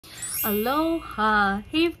Aloha!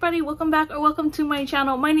 Hey everybody, welcome back or welcome to my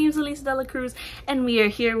channel. My name is Alisa Cruz and we are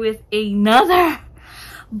here with another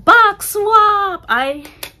box swap.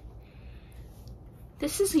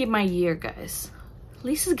 This is my year, guys.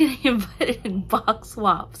 Lisa's getting invited in box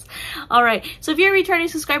swaps. Alright, so if you're a returning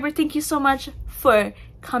subscriber, thank you so much for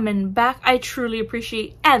coming back. I truly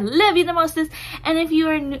appreciate and love you the mostest. And if you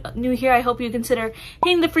are new here, I hope you consider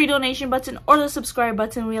hitting the free donation button or the subscribe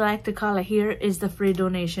button. We like to call it here is the free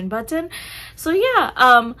donation button. So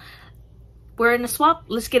yeah, we're in a swap.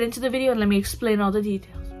 Let's get into the video and let me explain all the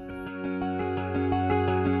details.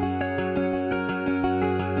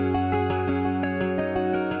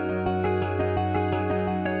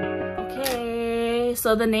 Okay,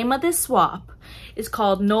 so the name of this swap is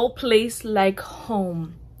called No Place Like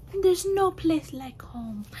Home. There's no place like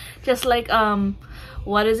home. Just like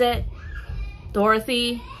what is it?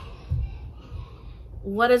 Dorothy.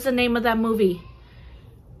 What is the name of that movie?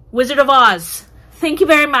 Wizard of Oz. Thank you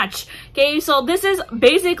very much. Okay, so this is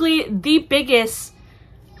basically the biggest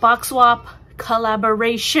box swap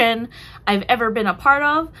collaboration I've ever been a part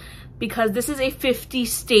of, because this is a 50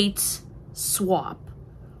 states swap.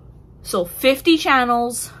 So 50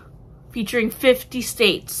 channels featuring 50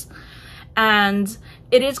 states, and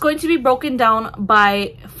it is going to be broken down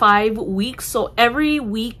by 5 weeks. So every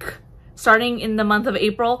week, starting in the month of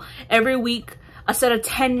April, every week a set of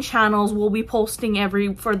 10 channels will be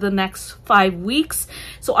posting for the next 5 weeks.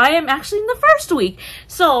 So I am actually in the first week.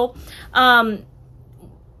 So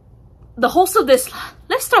the host of this,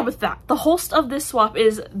 let's start with that. The host of this swap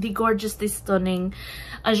is the gorgeous, the stunning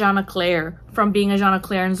Ajanaclair from Being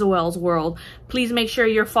Ajanaclair in Zoel's World. Please make sure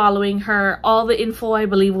you're following her. All the info, I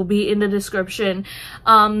believe, will be in the description.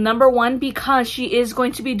 Number one, because she is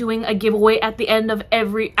going to be doing a giveaway at the end of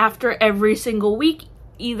after every single week.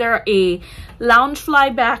 Either a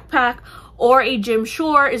Loungefly backpack or a Gym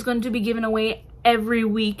Shore is going to be given away every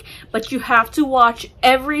week. But you have to watch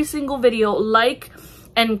every single video, like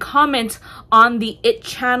and comment on the It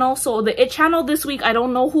channel. So the It channel this week, I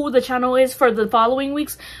don't know who the channel is for the following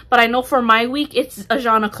weeks, but I know for my week it's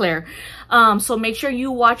Ajanaclair. So make sure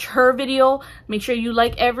you watch her video, make sure you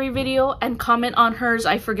like every video and comment on hers.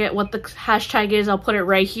 I forget what the hashtag is, I'll put it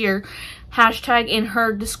right here. Hashtag in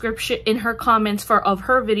her description, in her comments of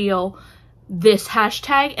her video, this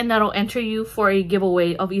hashtag, and that'll enter you for a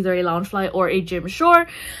giveaway of either a Loungefly or a Gym Shore.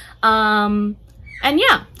 And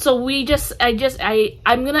yeah, so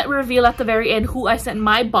I'm gonna reveal at the very end who I sent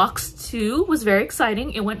my box to. It was very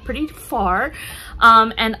exciting. It went pretty far.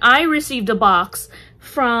 And I received a box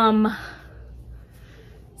from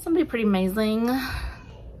somebody pretty amazing,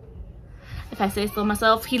 if I say so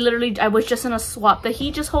myself. I was just in a swap that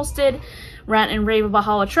he just hosted, rant and rave about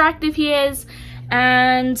how attractive he is,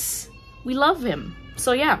 and we love him.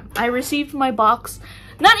 So yeah, I received my box.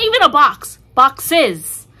 Not even a box,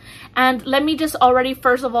 boxes. And let me just already,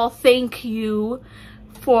 first of all, thank you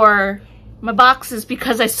for my boxes,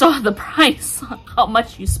 because I saw the price, how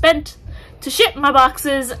much you spent to ship my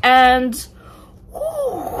boxes, and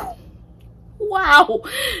whew, wow.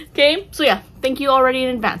 Okay, so yeah, thank you already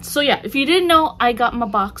in advance. So yeah, if you didn't know, I got my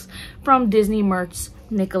box from Disney Mertz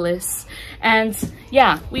Nicholas. And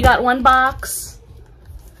yeah, we got one box,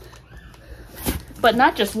 but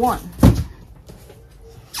not just one.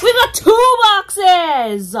 We got 2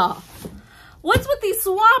 boxes! What's with these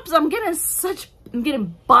swaps? I'm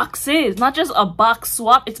getting boxes. Not just a box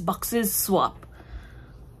swap, it's boxes swap.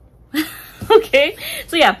 Okay,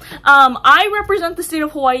 so yeah, I represent the state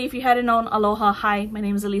of Hawaii. If you hadn't known, aloha, hi, my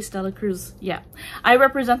name is Alisa Cruz. Yeah, I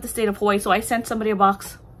represent the state of Hawaii, so I sent somebody a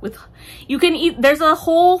box with, there's a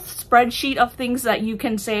whole spreadsheet of things that you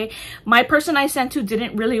can say. My person I sent to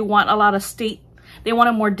didn't really want a lot of state. They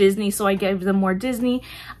wanted more Disney, so I gave them more Disney.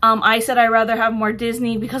 I said I'd rather have more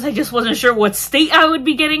Disney because I just wasn't sure what state I would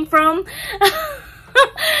be getting from.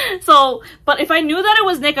 So, but if I knew that it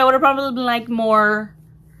was Nick, I would have probably been like more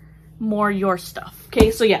your stuff.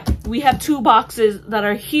 Okay, so yeah, we have 2 boxes that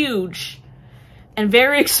are huge and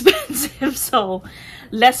very expensive. So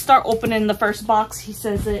let's start opening the first box. He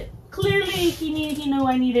says it clearly. He knew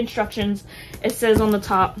I need instructions. It says on the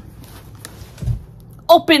top,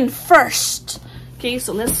 open first. Okay,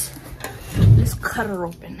 so let's cut her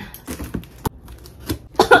open.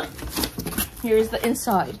 Here's the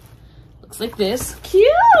inside. Looks like this.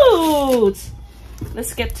 Cute!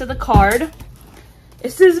 Let's get to the card.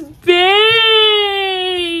 It says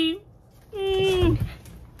babe!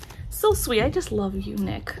 So sweet. I just love you,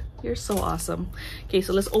 Nick. You're so awesome. Okay,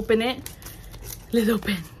 so let's open it. Let's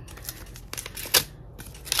open.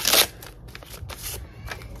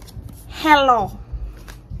 Hello.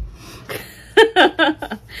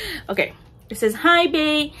 Okay, It says, "Hi,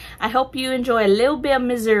 bae. I hope you enjoy a little bit of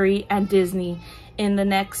Missouri and Disney. In the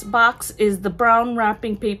next box is the brown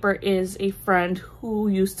wrapping paper is a friend who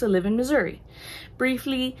used to live in Missouri.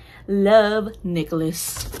 Briefly, love,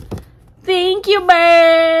 Nicholas." Thank you,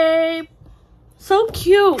 babe. So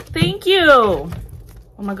cute. Thank you. Oh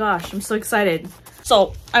my gosh, I'm so excited.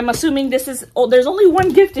 So I'm assuming this is, oh, there's only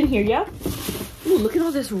one gift in here, yeah? Ooh, look at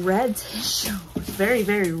all this red tissue. It's very,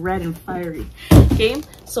 very red and fiery. Okay,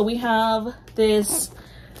 so we have this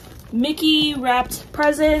Mickey wrapped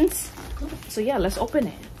present. So yeah, let's open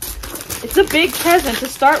it. It's a big present to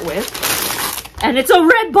start with. And it's a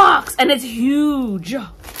red box and it's huge.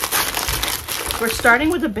 We're starting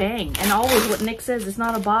with a bang. And always what Nick says, it's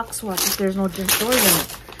not a box swap if there's no toys in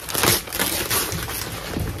it.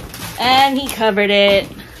 And he covered it.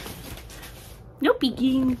 No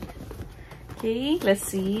peeking. Okay, let's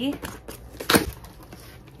see.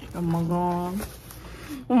 Oh my god.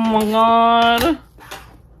 Oh my god.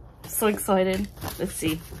 So excited. Let's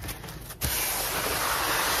see.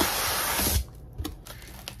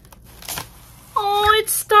 Oh,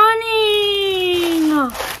 it's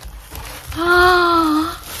stunning.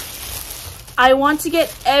 I want to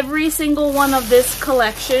get every single one of this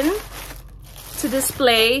collection to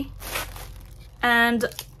display. And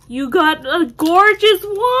you got a gorgeous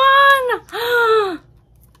one.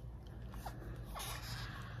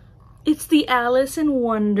 It's the Alice in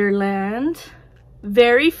Wonderland.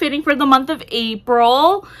 Very fitting for the month of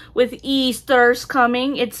April with Easter's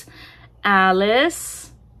coming. It's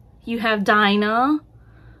Alice. You have Dinah,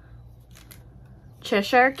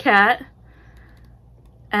 Cheshire Cat,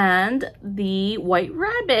 and the White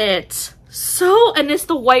Rabbit. So, and it's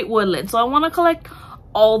the White Woodland. So I want to collect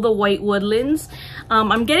all the White Woodlands.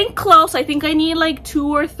 I'm getting close. I think I need like 2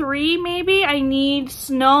 or 3 maybe. I need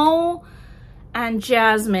Snow and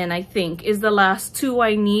Jasmine, I think, is the last 2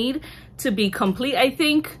 I need to be complete, I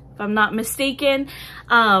think, if I'm not mistaken.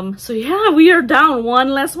 So yeah, we are down one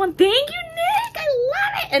last one. Thank you, Nick. I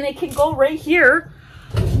love it. And it can go right here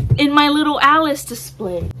in my little Alice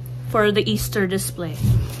display for the Easter display.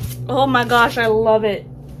 Oh my gosh, I love it.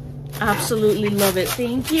 Absolutely love it.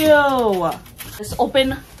 Thank you. Let's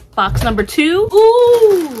open box number 2.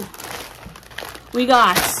 Ooh, we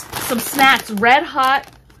got some snacks. Red Hot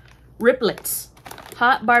Riplets,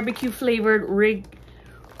 hot barbecue flavored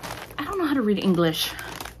I don't know how to read English.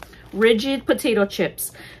 Rigid potato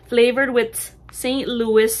chips flavored with St.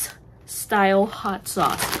 Louis style hot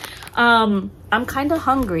sauce. I'm kind of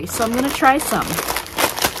hungry, so I'm gonna try some.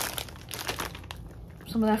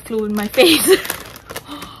 Some of that flew in my face.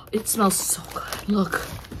 It smells so good. Look,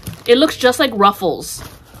 it looks just like Ruffles.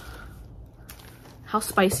 How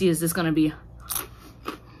spicy is this gonna be?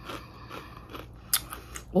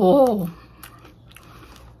 Oh,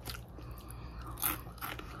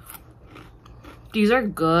 these are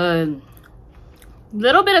good.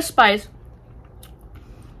 Little bit of spice.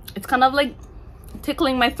 It's kind of like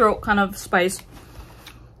tickling my throat kind of spice.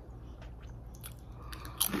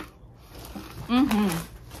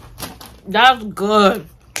 That's good.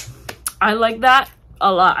 I like that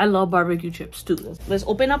a lot. I love barbecue chips too. Let's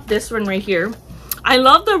open up this one right here. I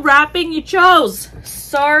love the wrapping you chose.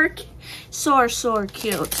 So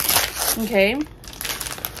cute. Okay.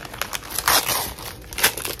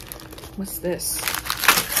 What's this?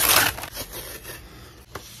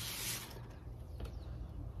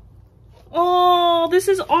 Oh, this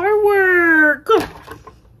is artwork.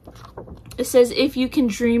 It says, "If you can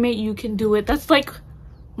dream it, you can do it." That's like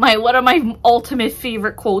one of my ultimate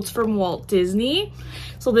favorite quotes from Walt Disney.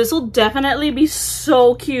 So this will definitely be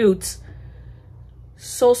so cute.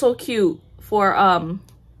 So cute for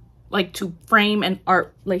like to frame and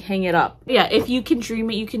art, like hang it up. Yeah, "If you can dream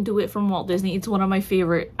it, you can do it" from Walt Disney. It's one of my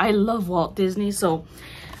favorite. I love Walt Disney, so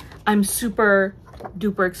I'm super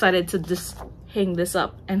duper excited to just hang this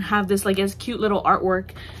up and have this like as cute little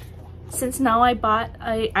artwork. Since now I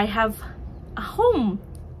have a home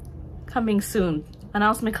coming soon,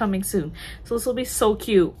 announcement coming soon, so this will be so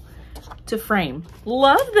cute to frame.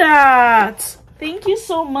 Love that. Thank you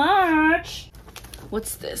so much.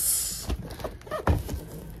 What's this?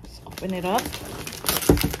 Let's open it up.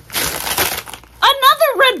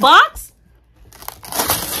 Another red box?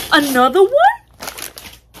 Another one?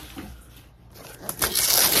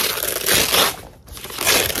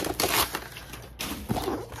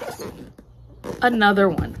 Another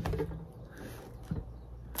one.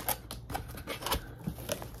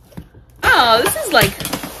 Oh, this is like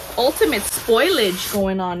ultimate spoilage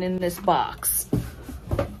going on in this box.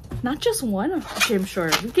 Not just one, I'm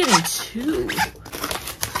sure. We're getting 2.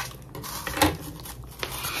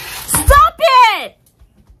 Stop it!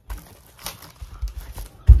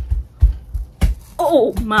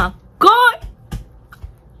 Oh my God.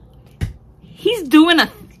 He's doing a...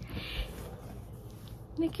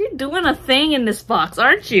 Nick, you're doing a thing in this box,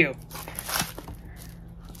 aren't you?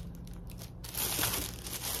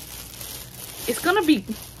 It's gonna be...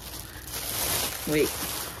 Wait.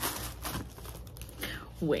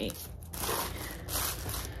 Wait.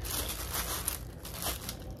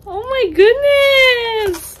 Oh my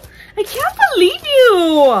goodness! I can't believe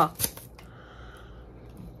you!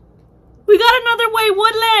 We got another White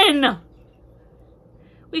Woodland!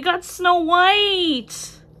 We got Snow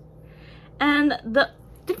White! And the...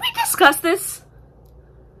 Did we discuss this?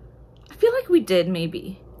 I feel like we did,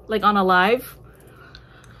 maybe. Like on a live.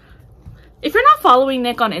 If you're not following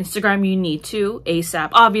Nick on Instagram, you need to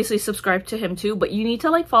ASAP. Obviously, subscribe to him too, but you need to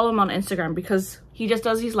like follow him on Instagram because he just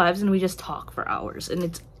does these lives and we just talk for hours and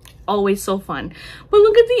it's always so fun. But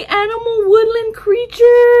look at the animal woodland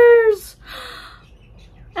creatures.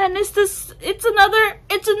 And it's another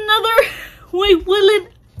White Woodland.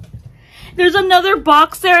 There's another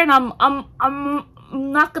box there and I'm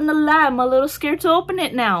not gonna lie, I'm a little scared to open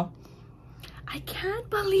it now. I can't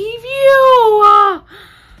believe you.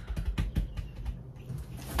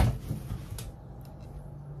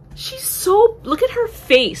 She's so, look at her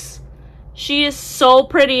face. She is so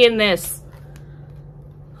pretty in this.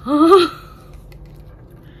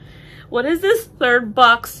 What is this third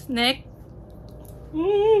box, Nick?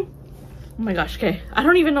 Oh my gosh, okay. I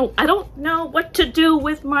don't know what to do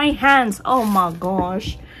with my hands. Oh my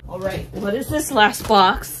gosh. All right, what is this last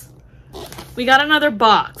box? We got another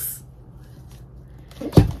box.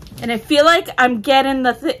 And I feel like I'm getting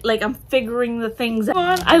like I'm figuring the things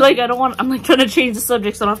out. I'm like trying to change the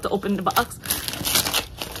subject so I don't have to open the box.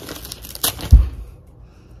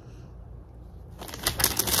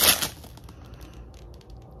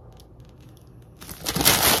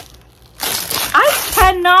 I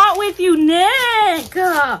cannot with you, Nick!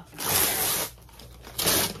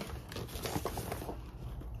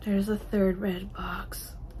 There's a third red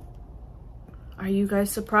box. Are you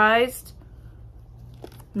guys surprised?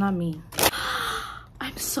 Not me.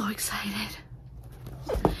 I'm so excited.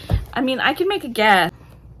 I mean, I can make a guess.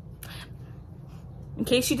 In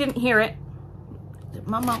case you didn't hear it.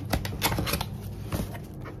 Mama.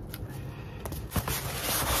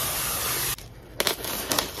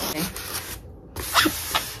 Okay.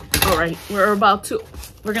 All right, we're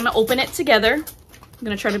gonna open it together. I'm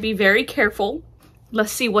gonna try to be very careful.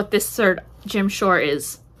 Let's see what this third Jim Shore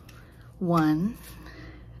is. 1,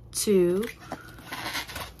 2.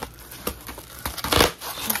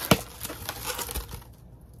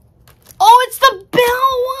 Oh, it's the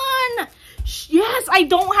Belle one! Yes, I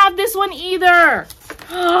don't have this one either.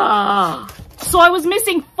 So I was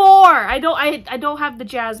missing 4. I don't have the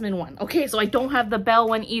Jasmine one. Okay, so I don't have the Belle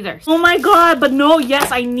one either. Oh my God, but no, yes,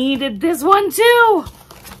 I needed this one too.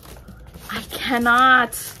 I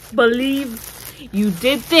cannot believe you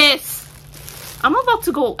did this. I'm about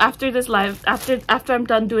to go after this live, after I'm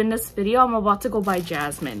done doing this video, I'm about to go buy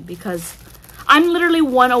Jasmine because I'm literally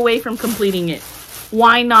 1 away from completing it.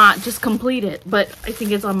 Why not just complete it? But I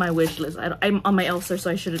think it's on my wish list. I'm on my Elsa, so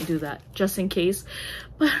I shouldn't do that just in case.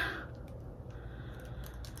 But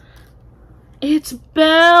it's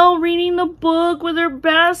Belle reading the book with her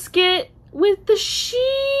basket with the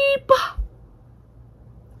sheep.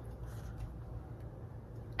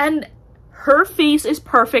 And her face is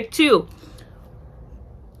perfect too.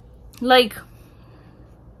 Like,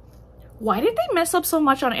 why did they mess up so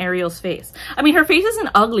much on Ariel's face? I mean, her face isn't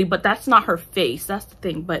ugly, but that's not her face. That's the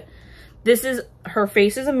thing. But this is, her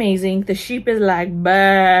face is amazing. The sheep is like,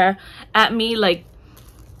 bah, at me. Like,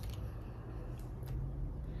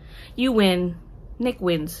 you win. Nick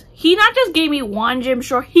wins. He not just gave me 1 Jim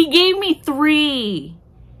Shore, he gave me 3.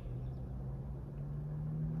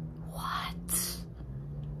 What?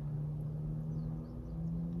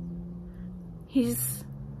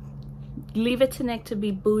 Leave it to Nick to be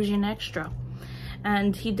bougie and extra.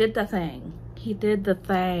 And he did the thing. He did the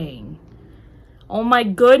thing. Oh my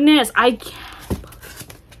goodness. I can't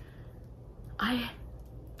believe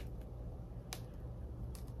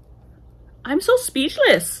I'm so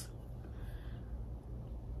speechless.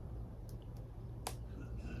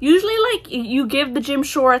 Usually, like, you give the Jim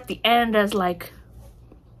Shore at the end as like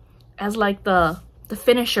the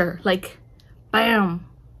finisher. Like, bam.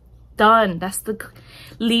 Done. That's the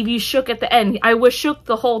leave you shook at the end. I was shook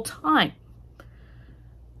the whole time.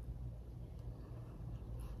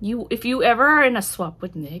 If you ever are in a swap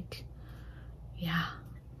with Nick, yeah,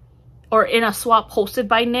 or in a swap hosted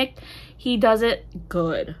by Nick, he does it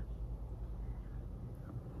good.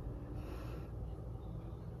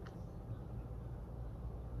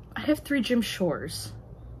 I have 3 Jim Shores.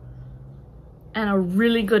 and a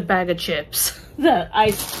really good bag of chips that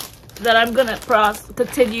I'm gonna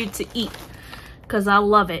continue to eat because I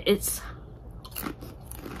love it. It's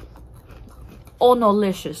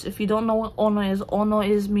ono-licious. If you don't know what ono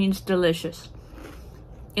means delicious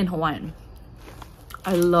in Hawaiian.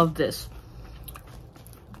 I love this.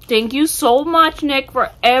 Thank you so much, Nick, for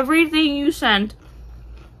everything you sent.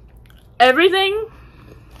 Everything.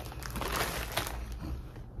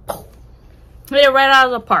 Hit it right out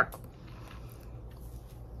of the park.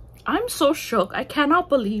 I'm so shook. I cannot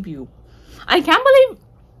believe you. I can't believe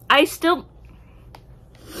I still...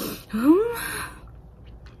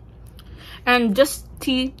 And just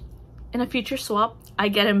tea in a future swap, I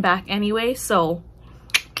get him back anyway, so...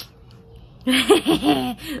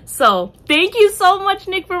 So, thank you so much,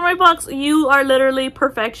 Nick, for my box. You are literally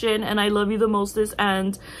perfection, and I love you the mostest,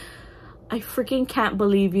 and I freaking can't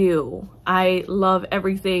believe you. I love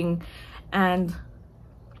everything, and...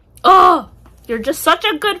 Oh! You're just such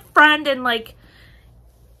a good friend, and like,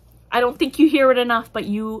 I don't think you hear it enough, but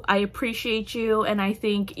I appreciate you, and I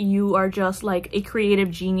think you are just like a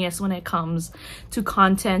creative genius when it comes to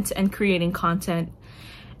content and creating content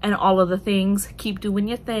and all of the things. Keep doing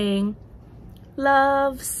your thing.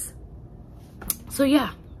 Loves. So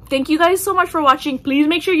yeah, thank you guys so much for watching. Please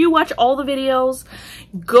make sure you watch all the videos.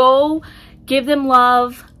 Go give them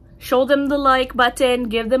love. Show them the like button.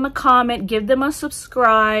 Give them a comment. Give them a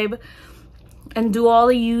subscribe. And do all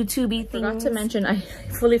the YouTube-y things. Forgot to mention, I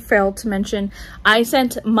fully failed to mention, I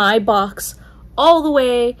sent my box all the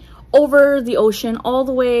way over the ocean, all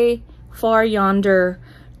the way far yonder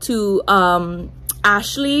to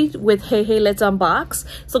Ashley with Hey Hey Let's Unbox.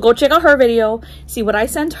 So go check out her video, see what I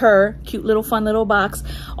sent her. Cute little fun little box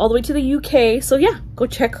all the way to the UK. So yeah, go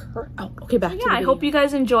check her out. Okay, back to the video. I hope you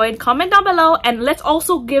guys enjoyed. Comment down below, and let's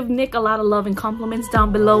also give Nick a lot of love and compliments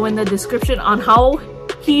down below in the description on how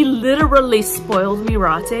he literally spoiled me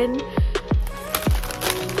rotten.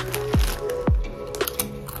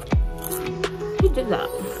 He did that.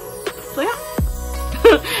 So yeah.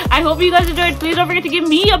 I hope you guys enjoyed. Please don't forget to give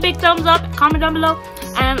me a big thumbs up. Comment down below.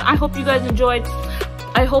 And I hope you guys enjoyed.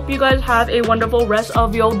 I hope you guys have a wonderful rest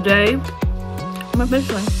of your day. I'm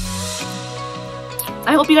missing.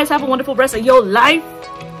 I hope you guys have a wonderful rest of your life.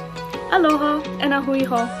 Aloha and ahui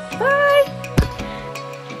ho. Bye.